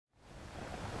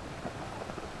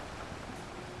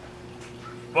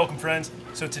Welcome friends.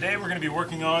 So today we're going to be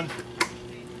working on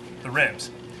the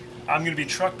rims. I'm going to be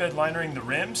truck bed linering the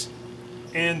rims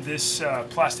and this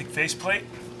plastic faceplate.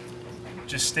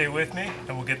 Just stay with me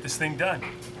and we'll get this thing done.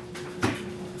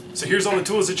 So here's all the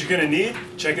tools that you're going to need.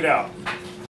 Check it out.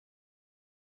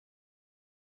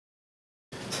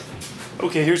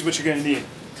 Okay, here's what you're going to need.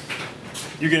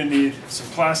 You're going to need some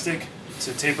plastic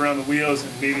to tape around the wheels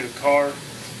and maybe the car.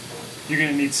 You're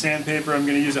going to need sandpaper. I'm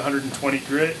going to use 120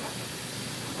 grit.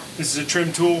 This is a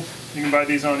trim tool. You can buy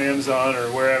these on Amazon or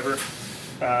wherever.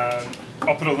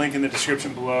 I'll put a link in the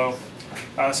description below.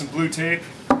 Some blue tape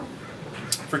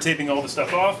for taping all the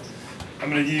stuff off. I'm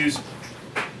going to use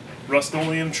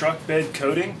Rustoleum truck bed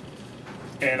coating,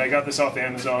 and I got this off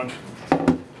Amazon.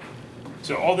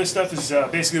 So all this stuff is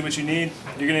basically what you need.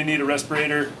 You're going to need a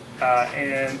respirator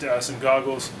and some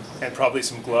goggles and probably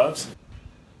some gloves.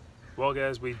 Well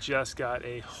guys, we just got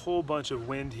a whole bunch of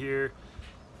wind here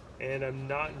and I'm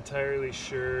not entirely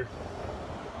sure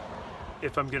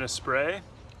if I'm going to spray,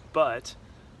 but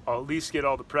I'll at least get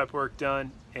all the prep work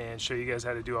done and show you guys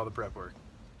how to do all the prep work.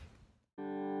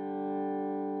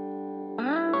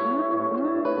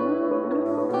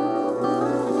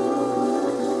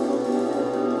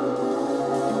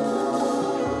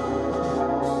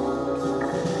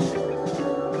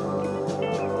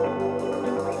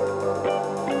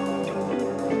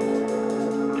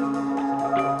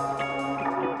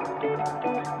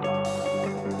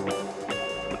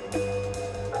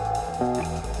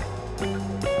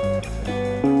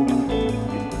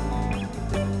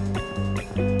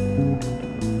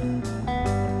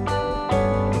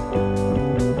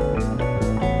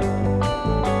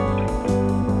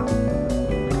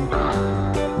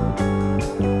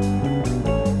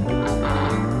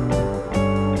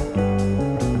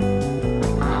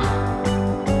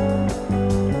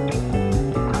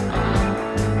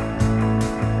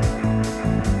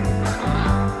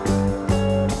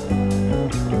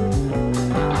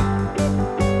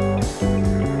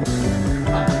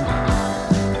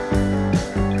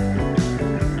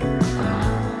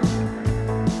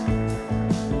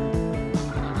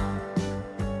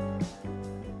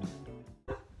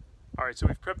 Alright, so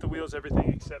we've prepped the wheels,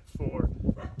 everything except for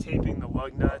taping the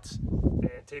lug nuts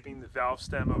and taping the valve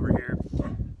stem over here.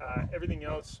 Everything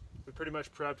else we pretty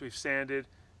much prepped, we've sanded.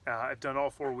 I've done all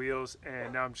 4 wheels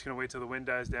and now I'm just going to wait till the wind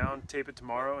dies down, tape it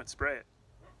tomorrow and spray it.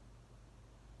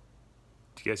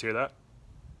 Did you guys hear that?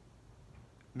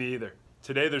 Me either.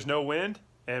 Today there's no wind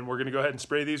and we're going to go ahead and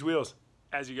spray these wheels.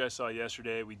 As you guys saw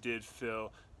yesterday, we did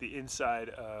fill the inside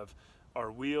of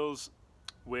our wheels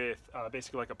with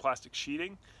basically like a plastic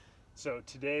sheeting. So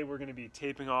today we're going to be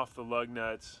taping off the lug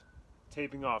nuts,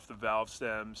 taping off the valve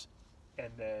stems, and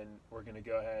then we're going to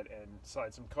go ahead and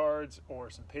slide some cards or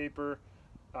some paper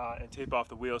and tape off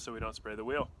the wheel so we don't spray the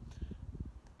wheel.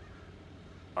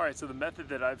 Alright, so the method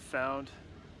that I've found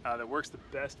that works the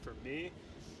best for me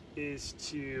is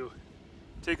to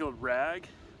take a rag,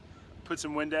 put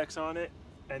some Windex on it,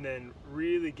 and then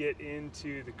really get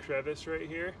into the crevice right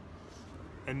here,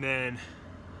 and then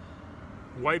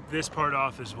wipe this part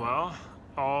off as well,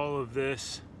 all of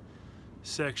this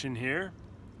section here,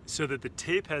 so that the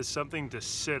tape has something to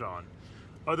sit on.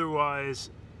 Otherwise,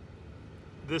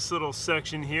 this little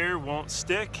section here won't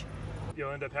stick.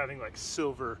 You'll end up having like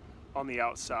silver on the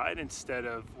outside instead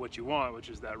of what you want, which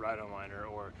is that Rhino Liner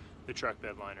or the truck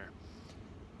bed liner.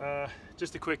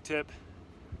 Just a quick tip.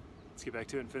 Let's get back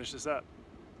to it and finish this up.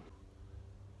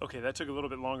 Okay, that took a little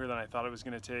bit longer than I thought it was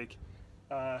going to take.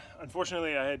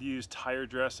 Unfortunately, I had used tire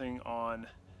dressing on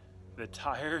the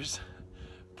tires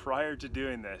prior to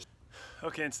doing this.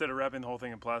 Okay, instead of wrapping the whole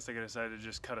thing in plastic, I decided to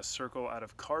just cut a circle out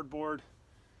of cardboard.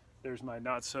 There's my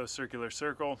not so circular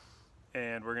circle,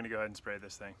 and we're gonna go ahead and spray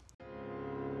this thing.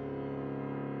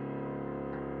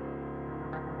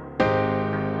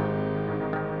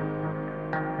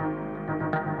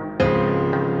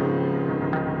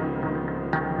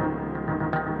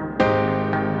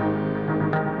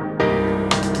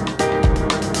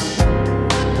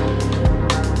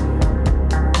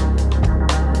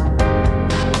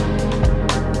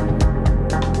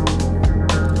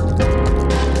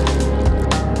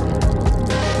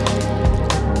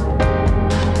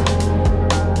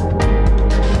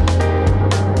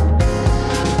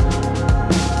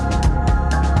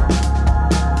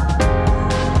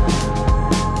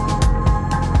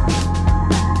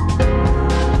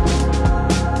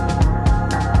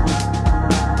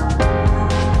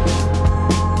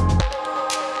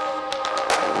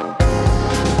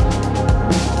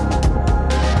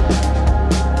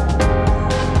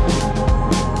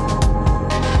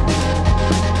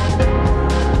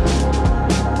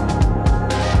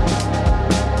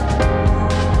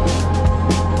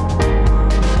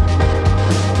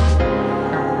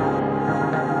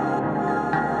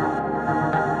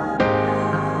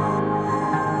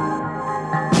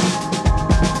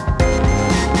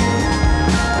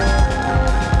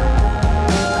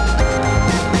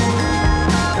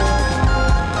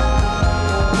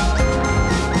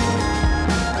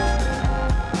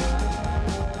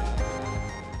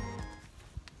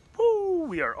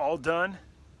 we are all done.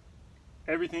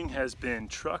 Everything has been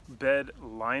truck bed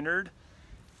linered,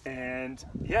 and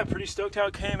yeah, pretty stoked how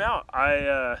it came out.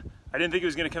 I didn't think it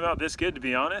was going to come out this good, to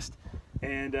be honest.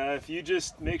 And if you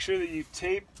just make sure that you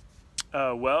tape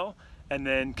well, and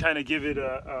then kind of give it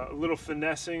a little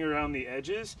finessing around the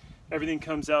edges, everything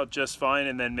comes out just fine.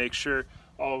 And then make sure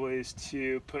always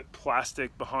to put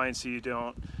plastic behind so you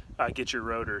don't get your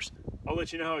rotors. I'll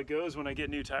let you know how it goes when I get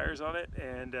new tires on it,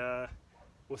 and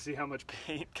we'll see how much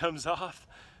paint comes off.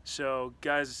 So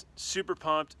guys, super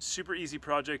pumped, super easy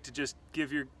project to just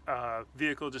give your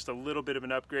vehicle just a little bit of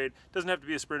an upgrade. Doesn't have to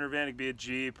be a Sprinter van, it could be a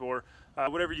Jeep or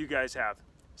whatever you guys have.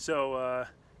 So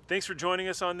thanks for joining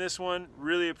us on this one,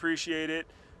 really appreciate it.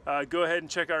 Go ahead and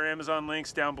check our Amazon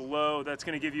links down below. That's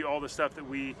gonna give you all the stuff that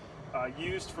we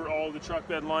used for all the truck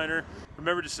bed liner.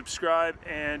 Remember to subscribe,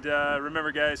 and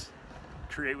remember guys,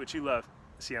 create what you love.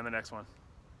 See you on the next one.